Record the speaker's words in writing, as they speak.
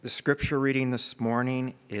The scripture reading this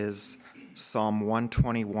morning is Psalm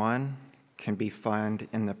 121, can be found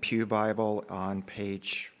in the Pew Bible on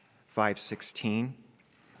page 516.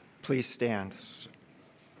 Please stand.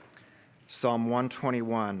 Psalm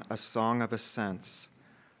 121, a song of ascents.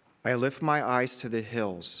 I lift my eyes to the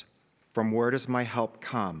hills. From where does my help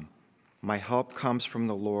come? My help comes from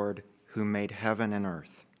the Lord who made heaven and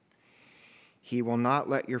earth. He will not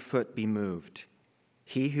let your foot be moved.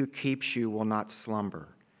 He who keeps you will not slumber.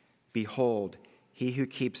 Behold, he who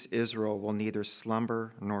keeps Israel will neither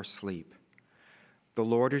slumber nor sleep. The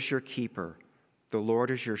Lord is your keeper. The Lord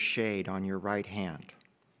is your shade on your right hand.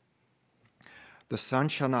 The sun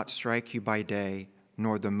shall not strike you by day,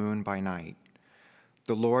 nor the moon by night.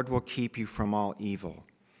 The Lord will keep you from all evil.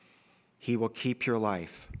 He will keep your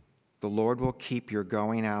life. The Lord will keep your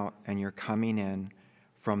going out and your coming in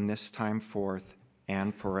from this time forth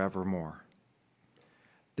and forevermore.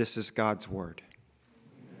 This is God's word.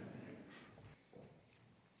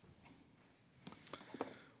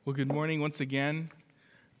 Well, good morning once again.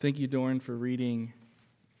 Thank you, Doran, for reading.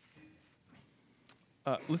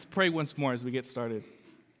 Let's pray once more as we get started.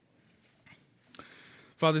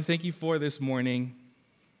 Father, thank you for this morning,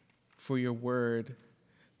 for your word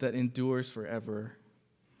that endures forever,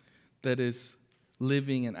 that is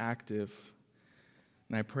living and active.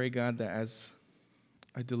 And I pray, God, that as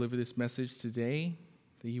I deliver this message today,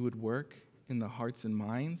 that you would work in the hearts and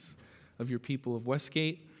minds of your people of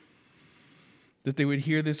Westgate, that they would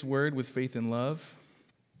hear this word with faith and love,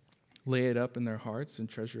 lay it up in their hearts and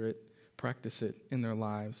treasure it, practice it in their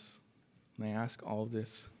lives. And I ask all of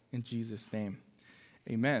this in Jesus' name.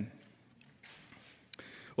 Amen.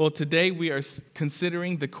 Well, today we are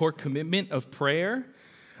considering the core commitment of prayer.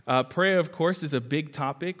 Prayer, of course, is a big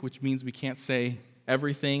topic, which means we can't say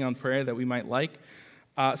everything on prayer that we might like.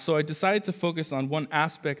 So I decided to focus on one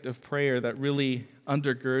aspect of prayer that really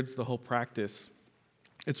undergirds the whole practice.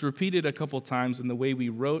 It's repeated a couple times in the way we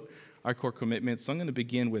wrote our core commitment, so I'm going to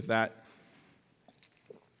begin with that.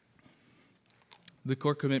 The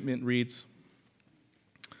core commitment reads,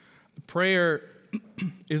 prayer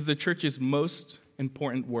is the church's most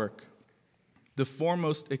important work, the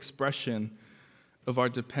foremost expression of our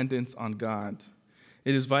dependence on God.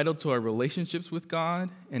 It is vital to our relationships with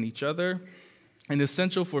God and each other, and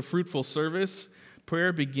essential for fruitful service.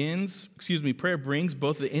 Prayer brings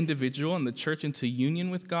both the individual and the church into union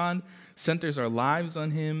with God, centers our lives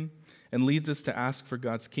on Him, and leads us to ask for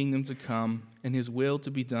God's kingdom to come and His will to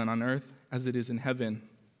be done on earth as it is in heaven.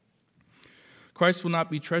 Christ will not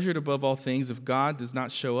be treasured above all things if God does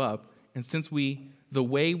not show up, and since the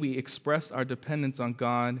way we express our dependence on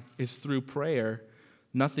God is through prayer,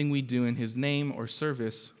 nothing we do in His name or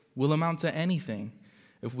service will amount to anything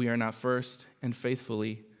if we are not first and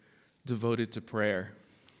faithfully devoted to prayer.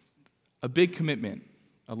 A big commitment.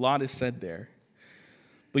 A lot is said there.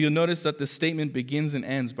 But you'll notice that the statement begins and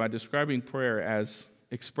ends by describing prayer as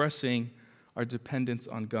expressing our dependence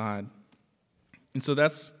on God. And so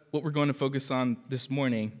that's what we're going to focus on this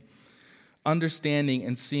morning. Understanding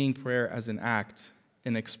and seeing prayer as an act,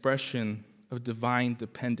 an expression of divine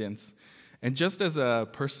dependence. And just as a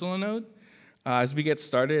personal note, as we get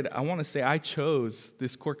started, I want to say I chose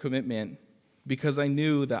this core commitment because I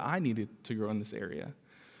knew that I needed to grow in this area.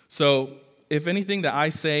 So if anything that I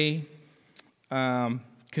say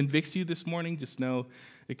convicts you this morning, just know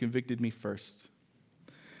it convicted me first.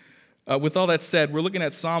 With all that said, we're looking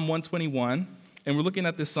at Psalm 121, and we're looking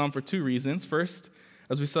at this psalm for two reasons. First,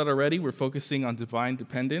 as we said already, we're focusing on divine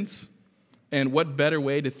dependence. And what better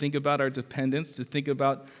way to think about our dependence, to think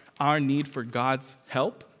about our need for God's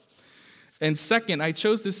help? And second, I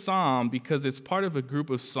chose this psalm because it's part of a group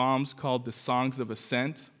of psalms called the Songs of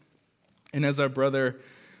Ascent. And as our brother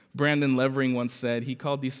Brandon Levering once said, he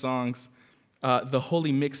called these songs the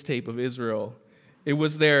holy mixtape of Israel. It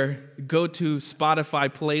was their go-to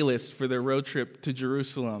Spotify playlist for their road trip to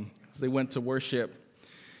Jerusalem as they went to worship.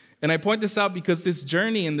 And I point this out because this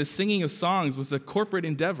journey and the singing of songs was a corporate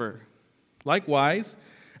endeavor. Likewise,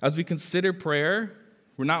 as we consider prayer,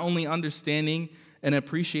 we're not only understanding and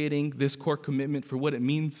appreciating this core commitment for what it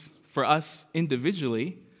means for us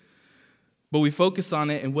individually, but we focus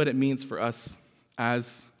on it and what it means for us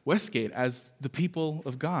as Westgate, as the people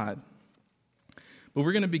of God. But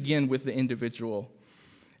we're going to begin with the individual.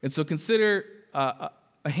 And so consider a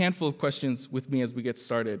handful of questions with me as we get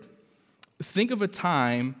started. Think of a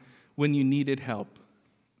time when you needed help.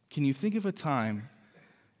 Can you think of a time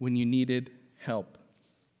when you needed help?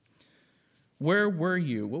 Where were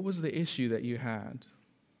you? What was the issue that you had?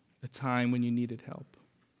 A time when you needed help.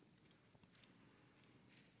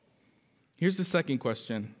 Here's the second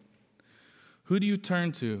question. Who do you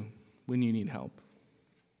turn to when you need help?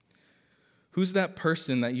 Who's that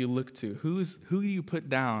person that you look to? Who do you put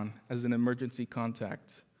down as an emergency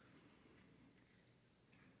contact?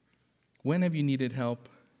 When have you needed help,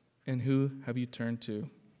 and who have you turned to?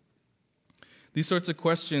 These sorts of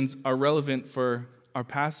questions are relevant for our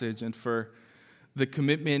passage and for the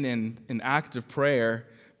commitment and act of prayer,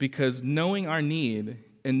 because knowing our need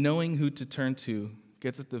and knowing who to turn to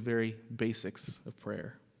gets at the very basics of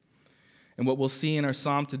prayer. And what we'll see in our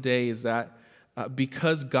psalm today is that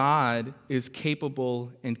because God is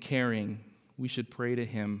capable and caring, we should pray to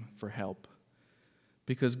him for help.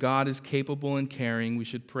 Because God is capable and caring, we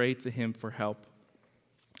should pray to him for help.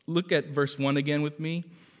 Look at verse 1 again with me.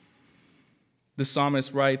 The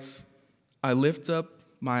psalmist writes, I lift up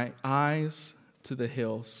my eyes to the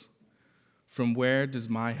hills. From where does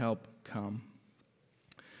my help come?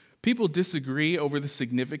 People disagree over the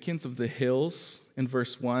significance of the hills in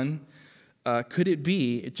verse 1. Could it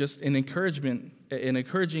be just an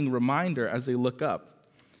encouraging reminder as they look up?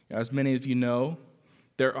 As many of you know,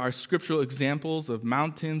 there are scriptural examples of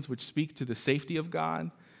mountains which speak to the safety of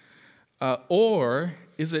God. Or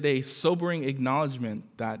is it a sobering acknowledgement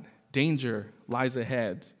that danger lies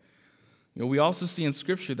ahead? We also see in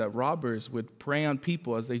Scripture that robbers would prey on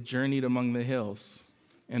people as they journeyed among the hills.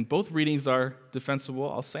 And both readings are defensible.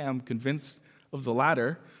 I'll say I'm convinced of the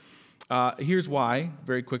latter. Here's why,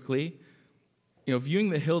 very quickly. Viewing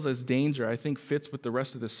the hills as danger, I think, fits with the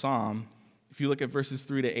rest of the psalm. If you look at verses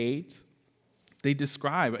 3 to 8, they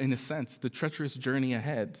describe, in a sense, the treacherous journey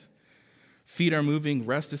ahead. Feet are moving,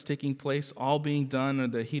 rest is taking place, all being done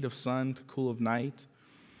under the heat of sun, cool of night.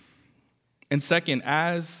 And second,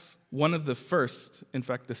 as one of the first, in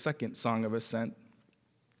fact, the second song of ascent,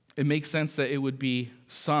 it makes sense that it would be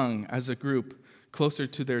sung as a group closer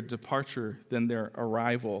to their departure than their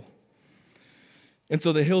arrival. And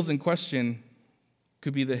so the hills in question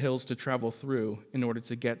could be the hills to travel through in order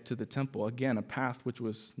to get to the temple. Again, a path which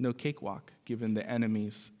was no cakewalk given the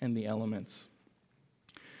enemies and the elements.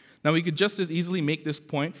 Now, we could just as easily make this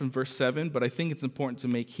point from verse 7, but I think it's important to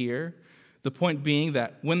make here. The point being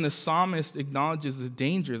that when the psalmist acknowledges the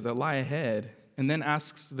dangers that lie ahead and then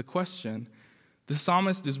asks the question, the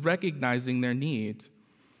psalmist is recognizing their need.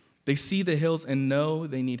 They see the hills and know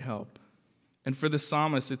they need help. And for the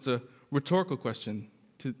psalmist, it's a rhetorical question.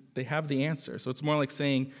 They have the answer. So it's more like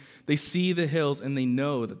saying they see the hills and they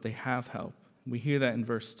know that they have help. We hear that in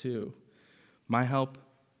verse 2. My help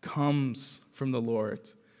comes from the Lord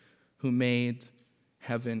who made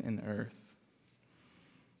heaven and earth.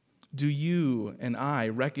 Do you and I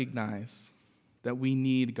recognize that we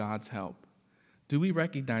need God's help? Do we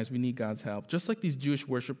recognize we need God's help? Just like these Jewish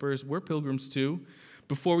worshipers, we're pilgrims too.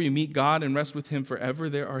 Before we meet God and rest with him forever,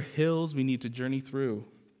 there are hills we need to journey through.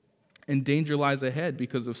 And danger lies ahead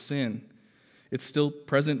because of sin. It's still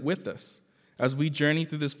present with us. As we journey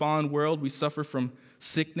through this fallen world, we suffer from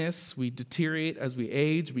sickness, we deteriorate as we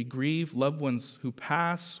age, we grieve loved ones who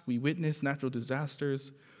pass, we witness natural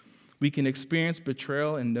disasters. We can experience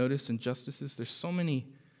betrayal and notice injustices. There's so many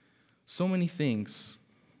things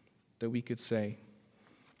that we could say.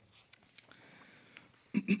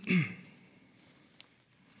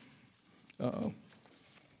 Uh-oh.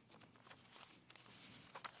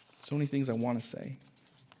 So many things I want to say.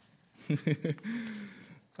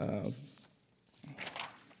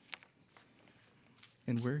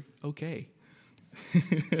 And we're okay.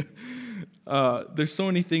 There's so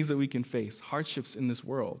many things that we can face, hardships in this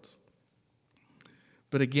world.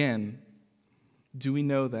 But again, do we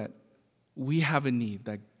know that we have a need,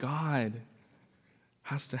 that God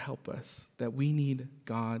has to help us, that we need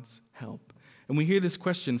God's help? And we hear this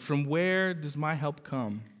question, from where does my help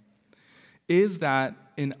come? Is that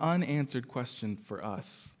an unanswered question for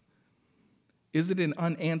us? Is it an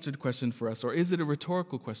unanswered question for us, or is it a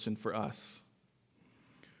rhetorical question for us?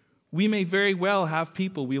 We may very well have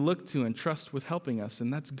people we look to and trust with helping us,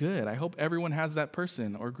 and that's good. I hope everyone has that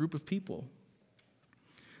person or group of people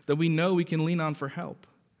that we know we can lean on for help.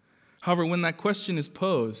 However, when that question is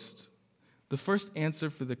posed, the first answer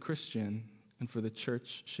for the Christian and for the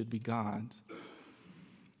church should be God.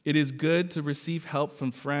 It is good to receive help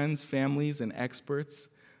from friends, families, and experts,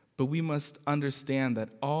 but we must understand that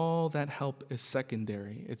all that help is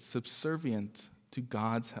secondary. It's subservient to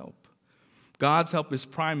God's help. God's help is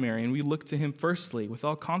primary, and we look to him firstly with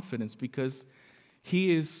all confidence because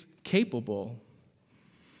he is capable.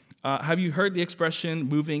 Have you heard the expression,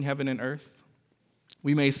 moving heaven and earth?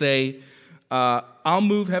 We may say, I'll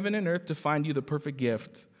move heaven and earth to find you the perfect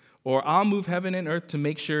gift, or I'll move heaven and earth to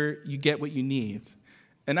make sure you get what you need.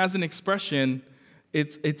 And as an expression,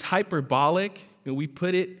 it's hyperbolic.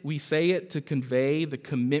 We say it to convey the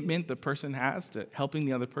commitment the person has to helping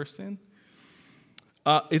the other person.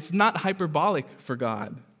 It's not hyperbolic for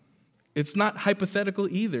God. It's not hypothetical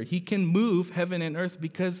either. He can move heaven and earth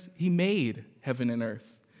because he made heaven and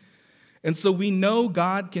earth. And so we know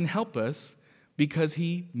God can help us because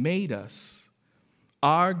he made us.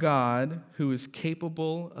 Our God, who is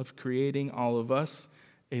capable of creating all of us,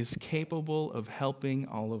 is capable of helping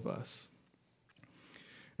all of us.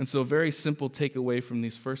 And so a very simple takeaway from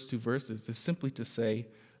these first two verses is simply to say,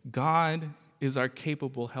 God is our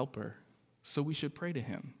capable helper, so we should pray to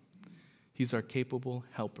him. He's our capable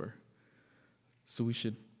helper, so we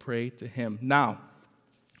should pray to him. Now,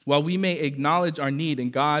 while we may acknowledge our need in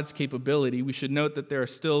God's capability, we should note that there are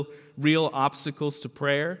still real obstacles to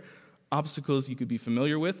prayer, obstacles you could be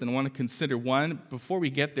familiar with, and I want to consider one. Before we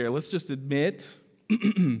get there, let's just admit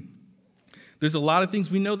there's a lot of things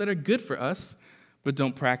we know that are good for us, but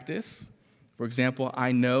don't practice. For example,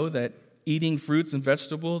 I know that eating fruits and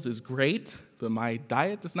vegetables is great, but my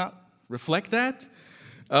diet does not reflect that.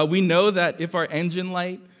 We know that if our engine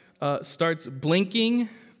light starts blinking,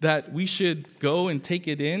 that we should go and take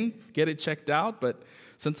it in, get it checked out, but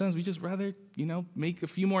sometimes we just rather, make a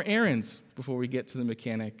few more errands before we get to the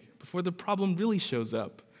mechanic, before the problem really shows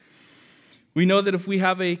up. We know that if we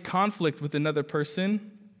have a conflict with another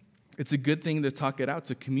person, it's a good thing to talk it out,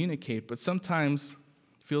 to communicate, but sometimes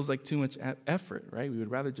it feels like too much effort, right? We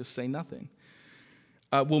would rather just say nothing.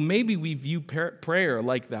 Well, maybe we view prayer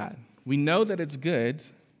like that. We know that it's good,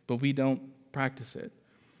 but we don't practice it.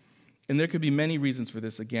 And there could be many reasons for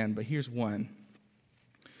this again, but here's one.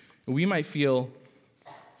 We might feel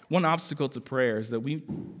one obstacle to prayer is that we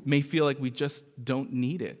may feel like we just don't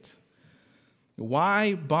need it.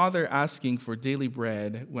 Why bother asking for daily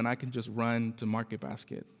bread when I can just run to Market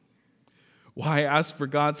Basket? Why ask for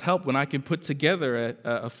God's help when I can put together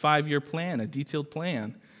a 5-year plan, a detailed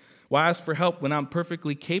plan? Why ask for help when I'm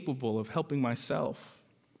perfectly capable of helping myself?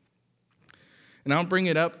 And I don't bring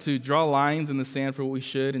it up to draw lines in the sand for what we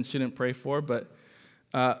should and shouldn't pray for, but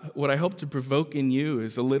what I hope to provoke in you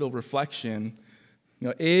is a little reflection.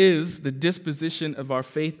 Is the disposition of our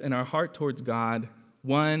faith and our heart towards God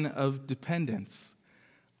one of dependence?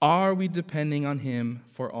 Are we depending on him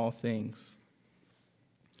for all things?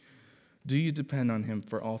 Do you depend on him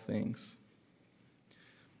for all things?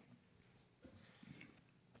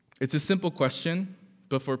 It's a simple question,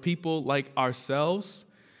 but for people like ourselves,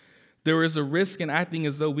 there is a risk in acting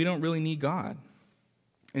as though we don't really need God.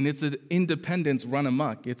 And it's an independence run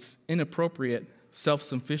amok. It's inappropriate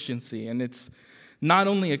self-sufficiency. And it's not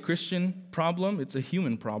only a Christian problem, it's a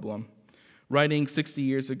human problem. Writing 60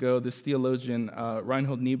 years ago, this theologian,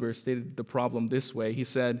 Reinhold Niebuhr, stated the problem this way. He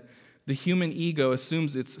said, "The human ego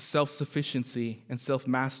assumes its self-sufficiency and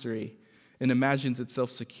self-mastery and imagines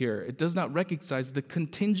itself secure. It does not recognize the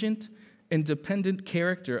contingent and dependent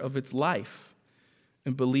character of its life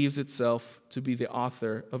and believes itself to be the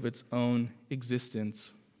author of its own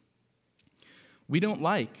existence." We don't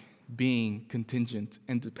like being contingent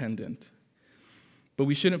and dependent, but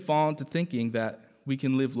we shouldn't fall into thinking that we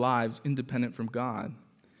can live lives independent from God.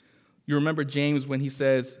 You remember James when he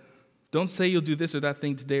says, don't say you'll do this or that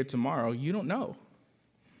thing today or tomorrow. You don't know.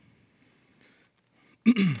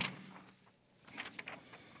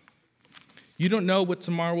 You don't know what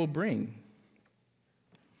tomorrow will bring.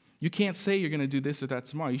 You can't say you're going to do this or that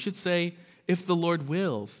tomorrow. You should say, if the Lord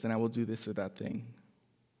wills, then I will do this or that thing.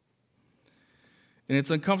 And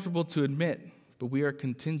it's uncomfortable to admit, but we are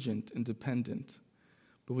contingent and dependent.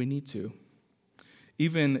 But we need to.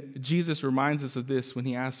 Even Jesus reminds us of this when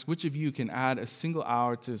he asks, which of you can add a single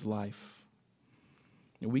hour to his life?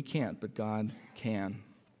 And we can't, but God can.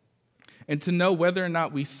 And to know whether or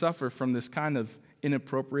not we suffer from this kind of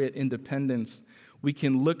inappropriate independence, we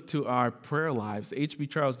can look to our prayer lives. H.B.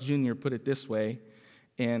 Charles Jr. put it this way,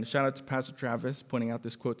 and shout out to Pastor Travis pointing out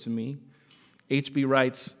this quote to me. H.B.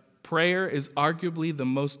 writes, prayer is arguably the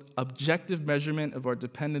most objective measurement of our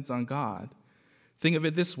dependence on God. Think of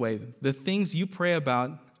it this way. The things you pray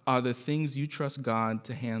about are the things you trust God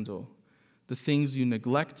to handle. The things you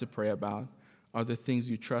neglect to pray about are the things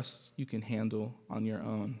you trust you can handle on your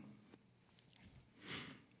own.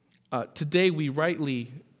 Today, we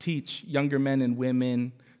rightly teach younger men and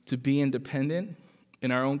women to be independent.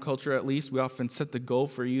 In our own culture, at least, we often set the goal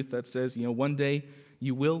for youth that says, one day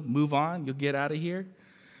you will move on, you'll get out of here,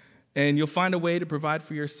 and you'll find a way to provide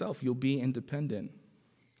for yourself. You'll be independent.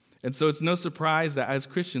 And so it's no surprise that as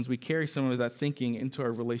Christians, we carry some of that thinking into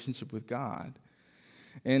our relationship with God.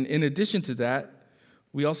 And in addition to that,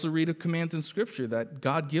 we also read of commands in Scripture that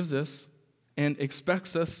God gives us and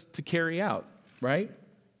expects us to carry out, right?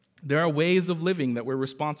 There are ways of living that we're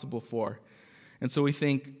responsible for. And so we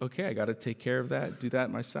think, okay, I got to take care of that, do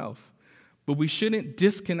that myself. But we shouldn't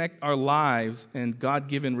disconnect our lives and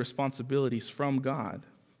God-given responsibilities from God.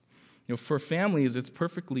 For families, it's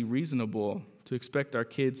perfectly reasonable to expect our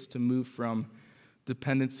kids to move from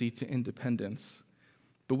dependency to independence.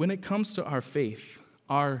 But when it comes to our faith,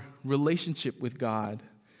 our relationship with God,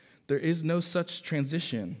 there is no such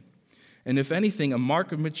transition. And if anything, a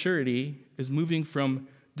mark of maturity is moving from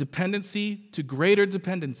dependency to greater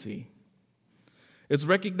dependency. It's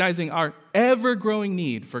recognizing our ever-growing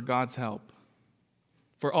need for God's help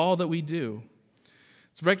for all that we do.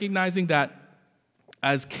 It's recognizing that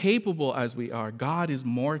as capable as we are, God is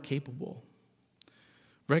more capable.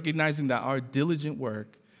 Recognizing that our diligent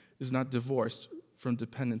work is not divorced from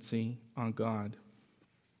dependency on God.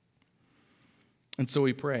 And so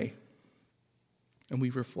we pray and we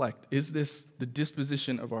reflect. Is this the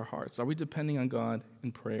disposition of our hearts? Are we depending on God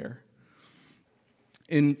in prayer?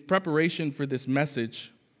 In preparation for this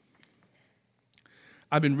message,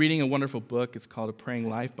 I've been reading a wonderful book. It's called A Praying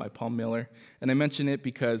Life by Paul Miller. And I mention it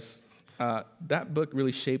because that book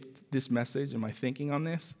really shaped this message and my thinking on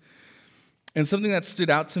this. And something that stood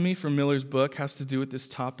out to me from Miller's book has to do with this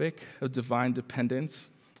topic of divine dependence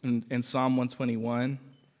in Psalm 121.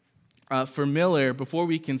 For Miller, before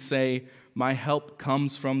we can say, my help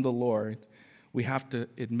comes from the Lord, we have to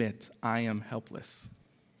admit, I am helpless.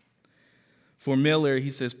 For Miller,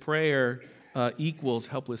 he says, prayer equals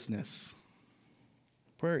helplessness.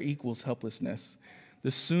 Prayer equals helplessness.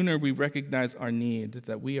 The sooner we recognize our need,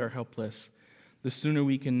 that we are helpless, the sooner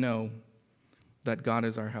we can know that God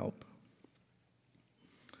is our help.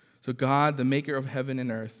 So God, the maker of heaven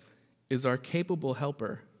and earth, is our capable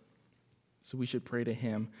helper. So we should pray to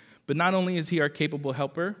him. But not only is he our capable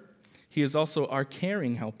helper, he is also our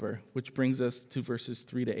caring helper, which brings us to verses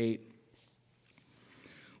 3 to 8.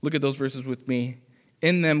 Look at those verses with me.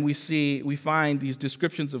 In them we find these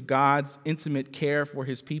descriptions of God's intimate care for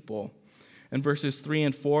his people. In verses 3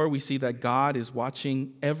 and 4, we see that God is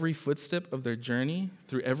watching every footstep of their journey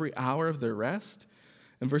through every hour of their rest.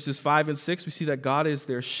 In verses 5 and 6, we see that God is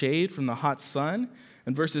their shade from the hot sun.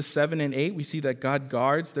 In verses 7 and 8, we see that God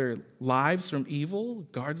guards their lives from evil,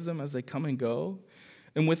 guards them as they come and go.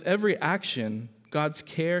 And with every action, God's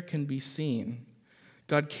care can be seen.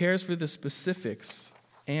 God cares for the specifics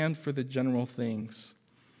and for the general things.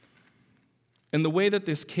 And the way that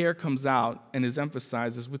this care comes out and is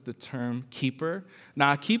emphasized is with the term keeper.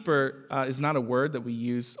 Now, keeper is not a word that we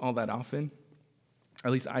use all that often.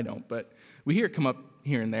 At least I don't, but we hear it come up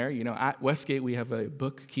here and there. At Westgate, we have a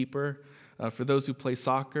bookkeeper. For those who play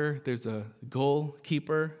soccer, there's a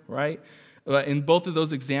goalkeeper, right? In both of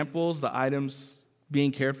those examples, the items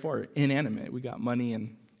being cared for are inanimate. We got money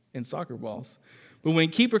and soccer balls. But when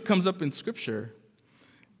keeper comes up in Scripture,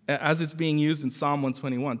 as it's being used in Psalm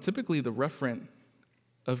 121, typically the referent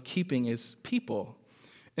of keeping is people.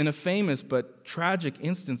 And a famous but tragic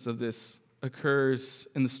instance of this occurs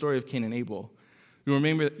in the story of Cain and Abel.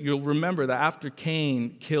 You'll remember that after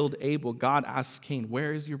Cain killed Abel, God asks Cain,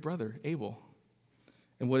 "Where is your brother Abel?"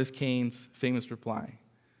 And what is Cain's famous reply?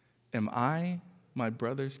 "Am I my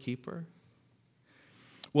brother's keeper?"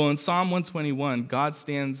 Well, in Psalm 121, God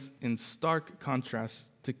stands in stark contrast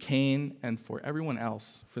to Cain and for everyone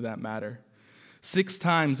else, for that matter. 6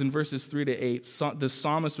 times in verses 3 to 8, the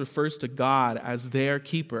psalmist refers to God as their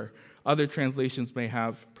keeper. Other translations may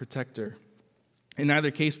have protector. In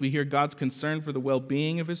either case, we hear God's concern for the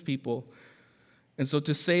well-being of his people. And so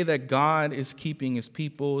to say that God is keeping his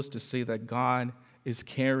people is to say that God is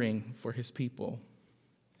caring for his people,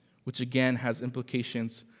 which again has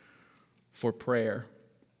implications for prayer.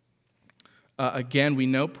 Again, we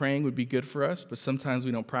know praying would be good for us, but sometimes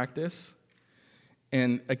we don't practice.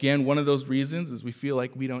 And again, one of those reasons is we feel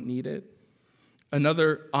like we don't need it.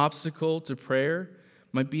 Another obstacle to prayer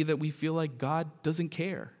might be that we feel like God doesn't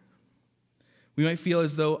care. We might feel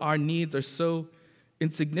as though our needs are so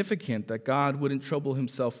insignificant that God wouldn't trouble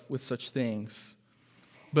himself with such things.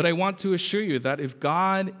 But I want to assure you that if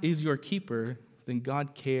God is your keeper, then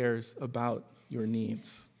God cares about your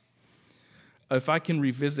needs. If I can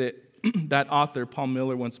revisit that author, Paul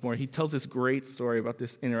Miller, once more, he tells this great story about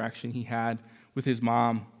this interaction he had with his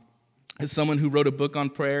mom. As someone who wrote a book on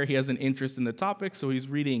prayer, he has an interest in the topic, so he's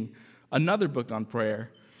reading another book on prayer.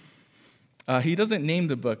 He doesn't name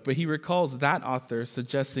the book, but he recalls that author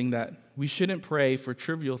suggesting that we shouldn't pray for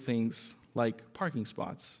trivial things like parking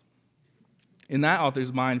spots. In that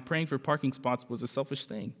author's mind, praying for parking spots was a selfish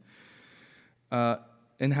thing.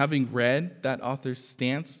 And having read that author's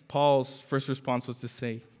stance, Paul's first response was to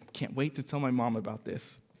say, "Can't wait to tell my mom about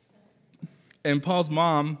this." And Paul's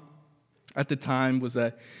mom at the time was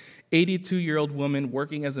a 82-year-old woman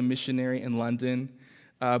working as a missionary in London,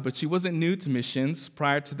 but she wasn't new to missions.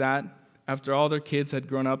 Prior to that, after all their kids had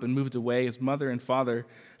grown up and moved away, his mother and father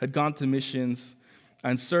had gone to missions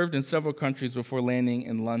and served in several countries before landing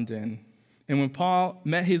in London. And when Paul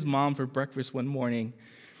met his mom for breakfast one morning,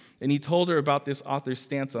 and he told her about this author's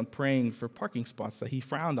stance on praying for parking spots, that he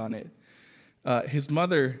frowned on it, his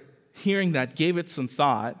mother, hearing that, gave it some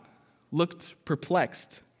thought, looked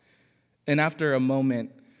perplexed, and after a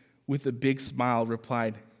moment, with a big smile,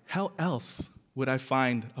 replied, "How else would I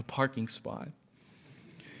find a parking spot?"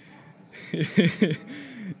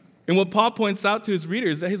 And what Paul points out to his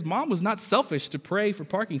readers is that his mom was not selfish to pray for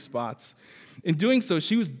parking spots. In doing so,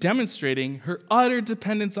 she was demonstrating her utter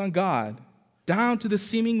dependence on God, down to the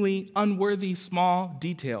seemingly unworthy small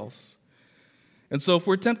details. And so if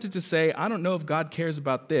we're tempted to say, I don't know if God cares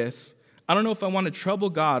about this, I don't know if I want to trouble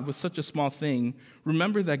God with such a small thing,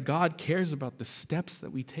 remember that God cares about the steps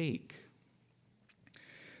that we take,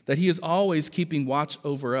 that he is always keeping watch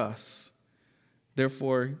over us.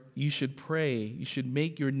 Therefore, you should pray, you should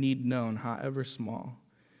make your need known, however small,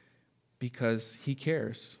 because he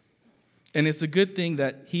cares. And it's a good thing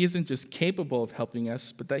that he isn't just capable of helping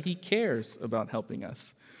us, but that he cares about helping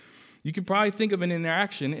us. You can probably think of an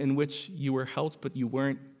interaction in which you were helped, but you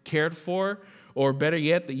weren't cared for, or better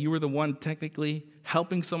yet, that you were the one technically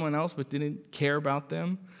helping someone else, but didn't care about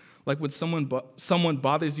them. Like when someone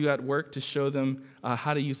bothers you at work to show them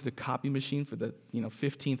how to use the copy machine for the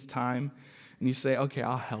 15th time, and you say, okay,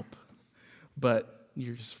 I'll help, but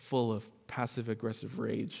you're just full of passive-aggressive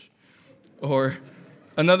rage. Or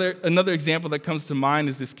another example that comes to mind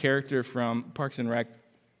is this character from Parks and Rec.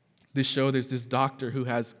 This show, there's this doctor who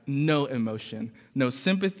has no emotion, no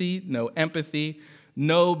sympathy, no empathy,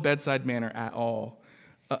 no bedside manner at all.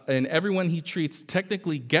 And everyone he treats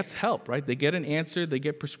technically gets help, right? They get an answer, they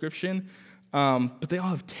get prescription, but they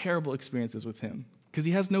all have terrible experiences with him because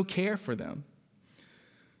he has no care for them.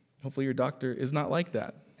 Hopefully your doctor is not like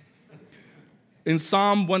that. In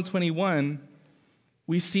Psalm 121,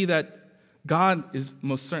 we see that God is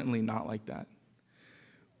most certainly not like that.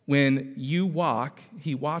 When you walk,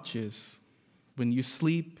 he watches. When you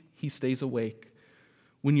sleep, he stays awake.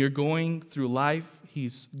 When you're going through life,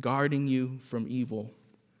 he's guarding you from evil.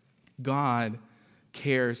 God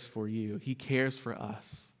cares for you. He cares for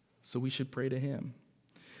us. So we should pray to him.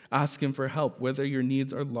 Ask him for help, whether your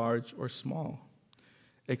needs are large or small.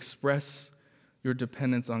 Express your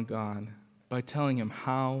dependence on God by telling him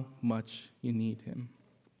how much you need him.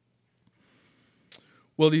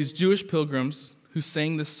 Well, these Jewish pilgrims who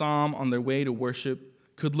sang this psalm on their way to worship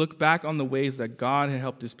could look back on the ways that God had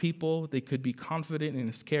helped his people. They could be confident in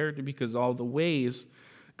his character because all the ways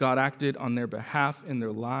God acted on their behalf in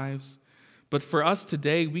their lives. But for us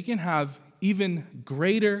today, we can have even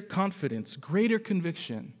greater confidence, greater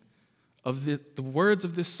conviction of the words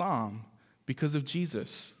of this psalm because of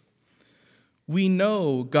Jesus. We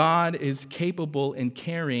know God is capable and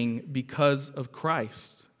caring because of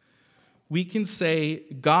Christ. We can say,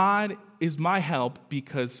 God is my help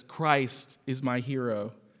because Christ is my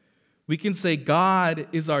hero. We can say, God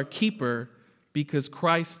is our keeper because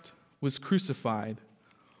Christ was crucified.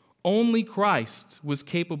 Only Christ was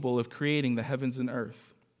capable of creating the heavens and earth.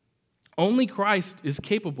 Only Christ is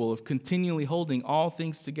capable of continually holding all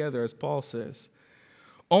things together, as Paul says.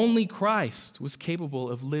 Only Christ was capable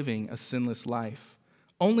of living a sinless life.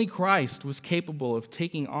 Only Christ was capable of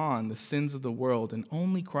taking on the sins of the world, and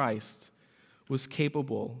only Christ was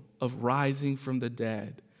capable of rising from the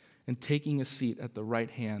dead and taking a seat at the right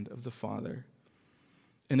hand of the Father.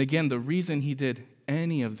 And again, the reason he did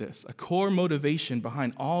any of this, a core motivation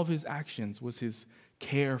behind all of his actions, was his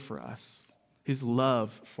care for us, his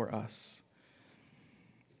love for us.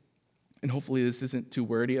 And hopefully this isn't too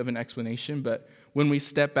wordy of an explanation, but when we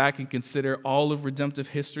step back and consider all of redemptive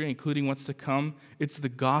history, including what's to come, it's the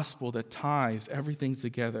gospel that ties everything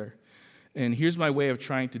together. And here's my way of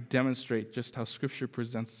trying to demonstrate just how Scripture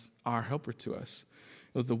presents our helper to us.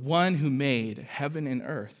 The one who made heaven and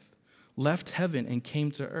earth left heaven and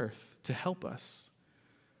came to earth to help us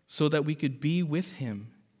so that we could be with him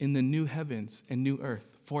in the new heavens and new earth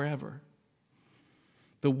forever.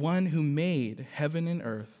 The one who made heaven and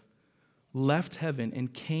earth left heaven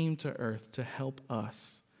and came to earth to help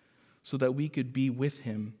us so that we could be with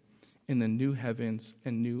him in the new heavens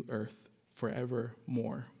and new earth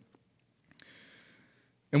forevermore.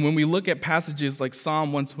 And when we look at passages like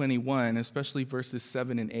Psalm 121, especially verses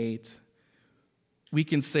 7 and 8, we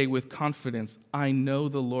can say with confidence, I know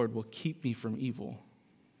the Lord will keep me from evil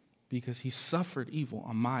because he suffered evil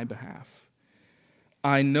on my behalf.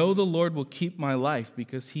 I know the Lord will keep my life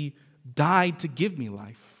because he died to give me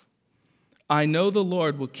life. I know the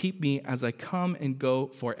Lord will keep me as I come and go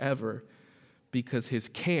forever because his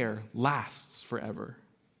care lasts forever.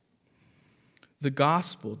 The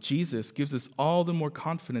gospel, Jesus, gives us all the more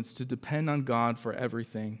confidence to depend on God for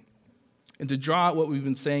everything. And to draw out what we've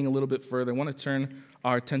been saying a little bit further, I want to turn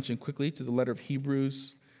our attention quickly to the letter of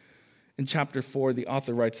Hebrews. In chapter 4, the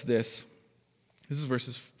author writes this. This is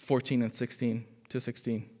verses 14 and 16 to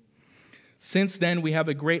 16. Since then we have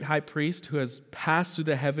a great high priest who has passed through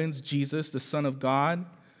the heavens, Jesus, the Son of God.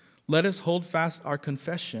 Let us hold fast our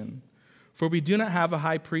confession. For we do not have a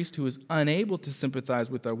high priest who is unable to sympathize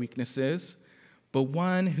with our weaknesses, but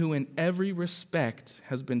one who in every respect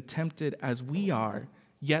has been tempted as we are,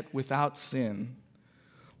 yet without sin.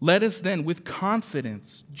 Let us then with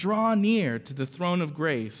confidence draw near to the throne of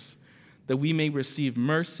grace, that we may receive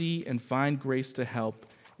mercy and find grace to help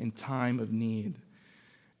in time of need.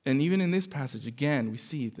 And even in this passage, again, we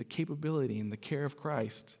see the capability and the care of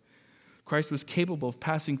Christ. Christ was capable of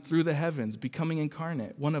passing through the heavens, becoming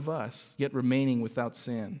incarnate, one of us, yet remaining without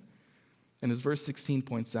sin. And as verse 16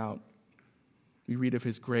 points out, we read of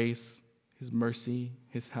his grace, his mercy,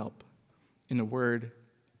 his help. In a word,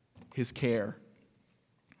 his care.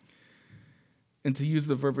 And to use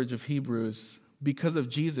the verbiage of Hebrews, because of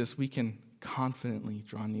Jesus, we can confidently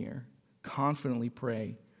draw near, confidently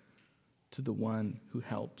pray to the one who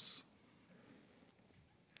helps.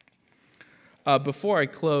 Before I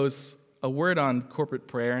close, a word on corporate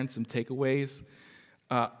prayer and some takeaways.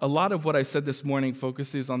 A lot of what I said this morning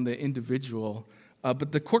focuses on the individual,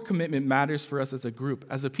 but the core commitment matters for us as a group,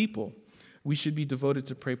 as a people. We should be devoted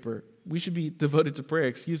to prayer.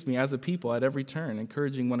 As a people at every turn,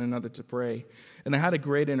 encouraging one another to pray. And I had a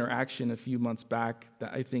great interaction a few months back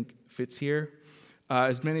that I think fits here.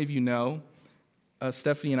 As many of you know,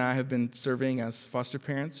 Stephanie and I have been serving as foster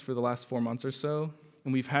parents for the last 4 months or so,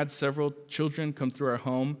 and we've had several children come through our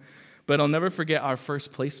home. But I'll never forget our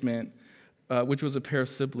first placement, which was a pair of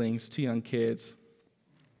siblings, 2 young kids.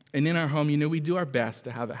 And in our home, we do our best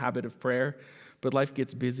to have a habit of prayer, but life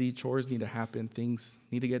gets busy, chores need to happen, things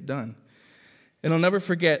need to get done. And I'll never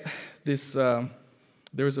forget this.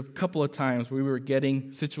 There was a couple of times where we were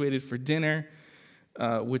getting situated for dinner,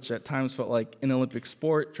 which at times felt like an Olympic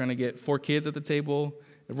sport, trying to get 4 kids at the table,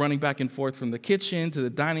 running back and forth from the kitchen to the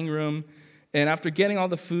dining room. And after getting all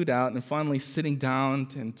the food out and finally sitting down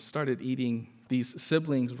and started eating, these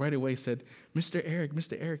siblings right away said, Mr.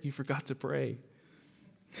 Eric, you forgot to pray.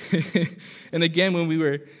 And again, when we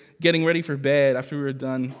were getting ready for bed, after we were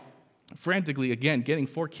done frantically, again, getting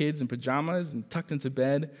 4 kids in pajamas and tucked into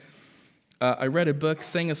bed, I read a book,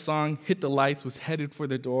 sang a song, hit the lights, was headed for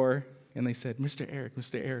the door, and they said, Mr.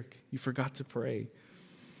 Eric, you forgot to pray.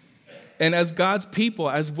 And as God's people,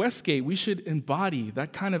 as Westgate, we should embody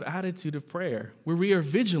that kind of attitude of prayer, where we are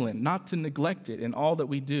vigilant not to neglect it in all that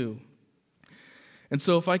we do. And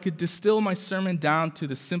so if I could distill my sermon down to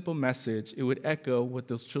the simple message, it would echo what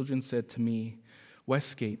those children said to me.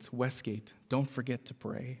 Westgate, don't forget to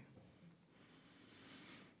pray.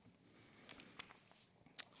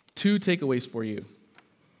 2 takeaways for you.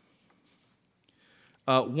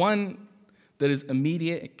 One that is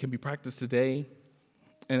immediate, it can be practiced today,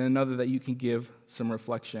 and another that you can give some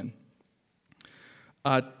reflection.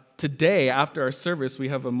 Today, after our service, we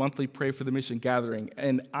have a monthly Pray for the Mission gathering,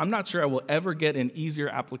 and I'm not sure I will ever get an easier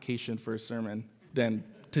application for a sermon than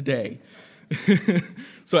today.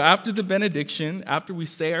 So after the benediction, after we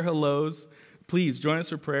say our hellos, please join us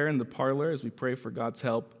for prayer in the parlor as we pray for God's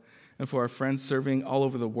help and for our friends serving all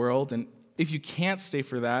over the world. And if you can't stay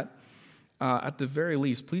for that, at the very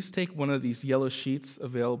least, please take one of these yellow sheets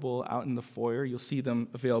available out in the foyer. You'll see them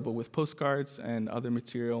available with postcards and other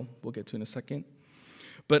material we'll get to in a second.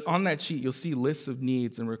 But on that sheet, you'll see lists of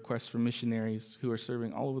needs and requests for missionaries who are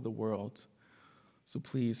serving all over the world. So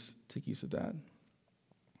please take use of that.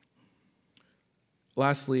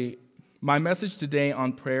 Lastly, my message today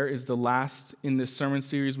on prayer is the last in this sermon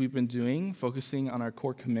series we've been doing, focusing on our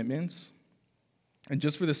core commitments. And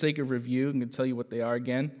just for the sake of review, I'm going to tell you what they are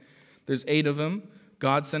again. There's 8 of them: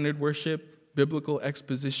 God-centered worship, biblical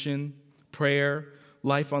exposition, prayer,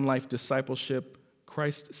 life-on-life discipleship,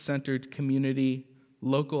 Christ-centered community,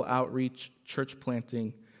 local outreach, church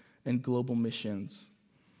planting, and global missions.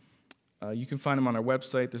 You can find them on our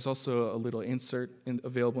website. There's also a little insert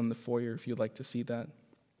available in the foyer if you'd like to see that.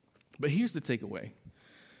 But here's the takeaway.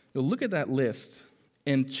 You'll look at that list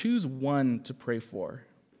and choose one to pray for.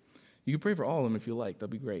 You can pray for all of them if you like.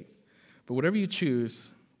 That'd be great. But whatever you choose,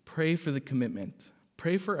 pray for the commitment.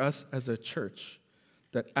 Pray for us as a church,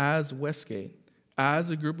 that as Westgate,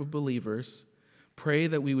 as a group of believers, pray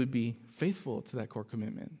that we would be faithful to that core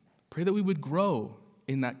commitment. Pray that we would grow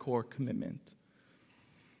in that core commitment.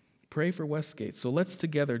 Pray for Westgate. So let's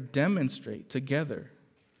together demonstrate to God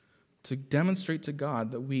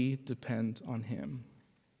that we depend on Him.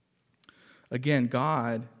 Again,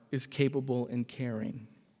 God is capable and caring,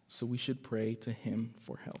 so we should pray to him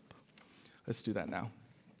for help. Let's do that now.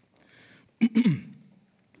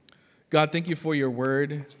 God, thank you for your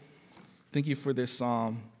word. Thank you for this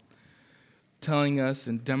psalm telling us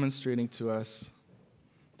and demonstrating to us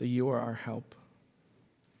that you are our help.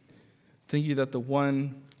 Thank you that the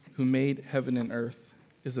one who made heaven and earth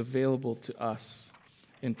is available to us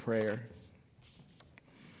in prayer.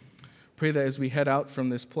 Pray that as we head out from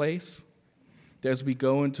this place, that as we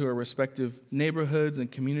go into our respective neighborhoods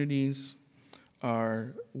and communities,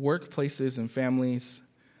 our workplaces and families,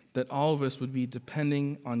 that all of us would be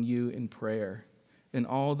depending on you in prayer in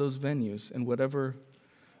all those venues and whatever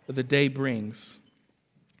the day brings.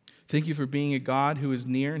 Thank you for being a God who is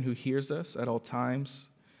near and who hears us at all times.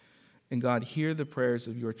 And God, hear the prayers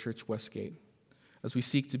of your church, Westgate, as we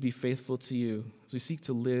seek to be faithful to you, as we seek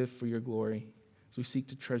to live for your glory, as we seek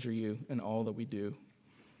to treasure you in all that we do.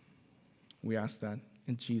 We ask that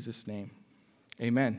in Jesus' name. Amen.